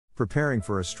Preparing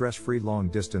for a stress-free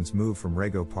long-distance move from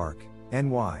Rego Park,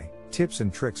 NY, tips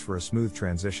and tricks for a smooth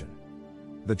transition.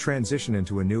 The transition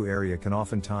into a new area can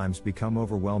oftentimes become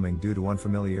overwhelming due to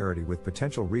unfamiliarity with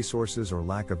potential resources or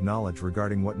lack of knowledge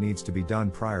regarding what needs to be done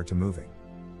prior to moving.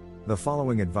 The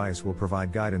following advice will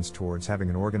provide guidance towards having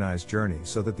an organized journey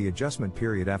so that the adjustment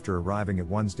period after arriving at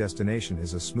one's destination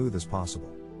is as smooth as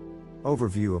possible.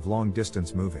 Overview of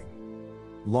long-distance moving.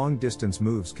 Long-distance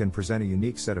moves can present a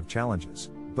unique set of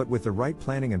challenges, but with the right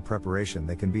planning and preparation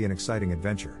they can be an exciting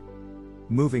adventure.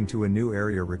 Moving to a new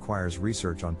area requires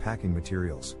research on packing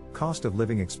materials, cost of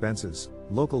living expenses,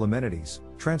 local amenities,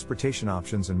 transportation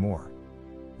options and more.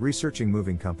 Researching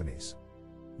moving companies.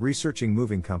 Researching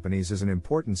moving companies is an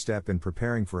important step in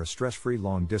preparing for a stress-free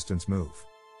long-distance move.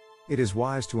 It is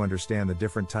wise to understand the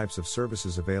different types of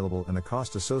services available and the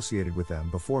cost associated with them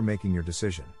before making your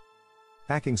decision.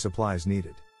 Packing supplies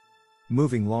needed.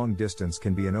 Moving long distance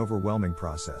can be an overwhelming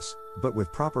process, but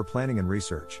with proper planning and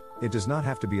research, it does not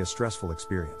have to be a stressful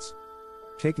experience.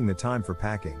 Taking the time for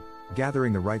packing,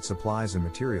 gathering the right supplies and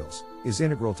materials, is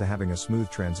integral to having a smooth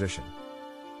transition.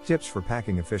 Tips for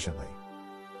packing efficiently.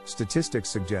 Statistics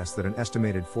suggest that an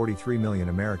estimated 43 million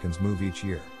Americans move each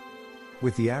year.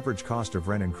 With the average cost of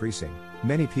rent increasing,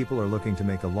 many people are looking to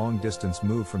make a long-distance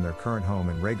move from their current home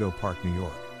in Rego Park, New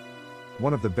York.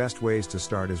 One of the best ways to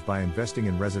start is by investing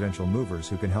in residential movers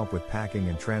who can help with packing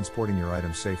and transporting your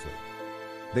items safely.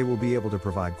 They will be able to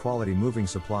provide quality moving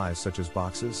supplies such as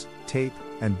boxes, tape,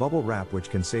 and bubble wrap,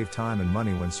 which can save time and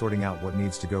money when sorting out what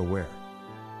needs to go where.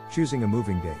 Choosing a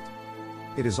moving date.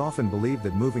 It is often believed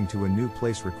that moving to a new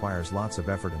place requires lots of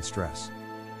effort and stress.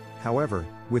 However,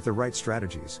 with the right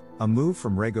strategies, a move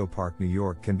from Rego Park, New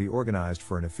York can be organized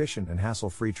for an efficient and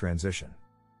hassle-free transition.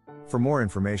 For more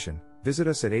information, visit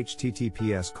us at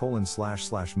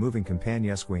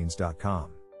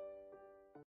https://movingcompanionsqueens.com.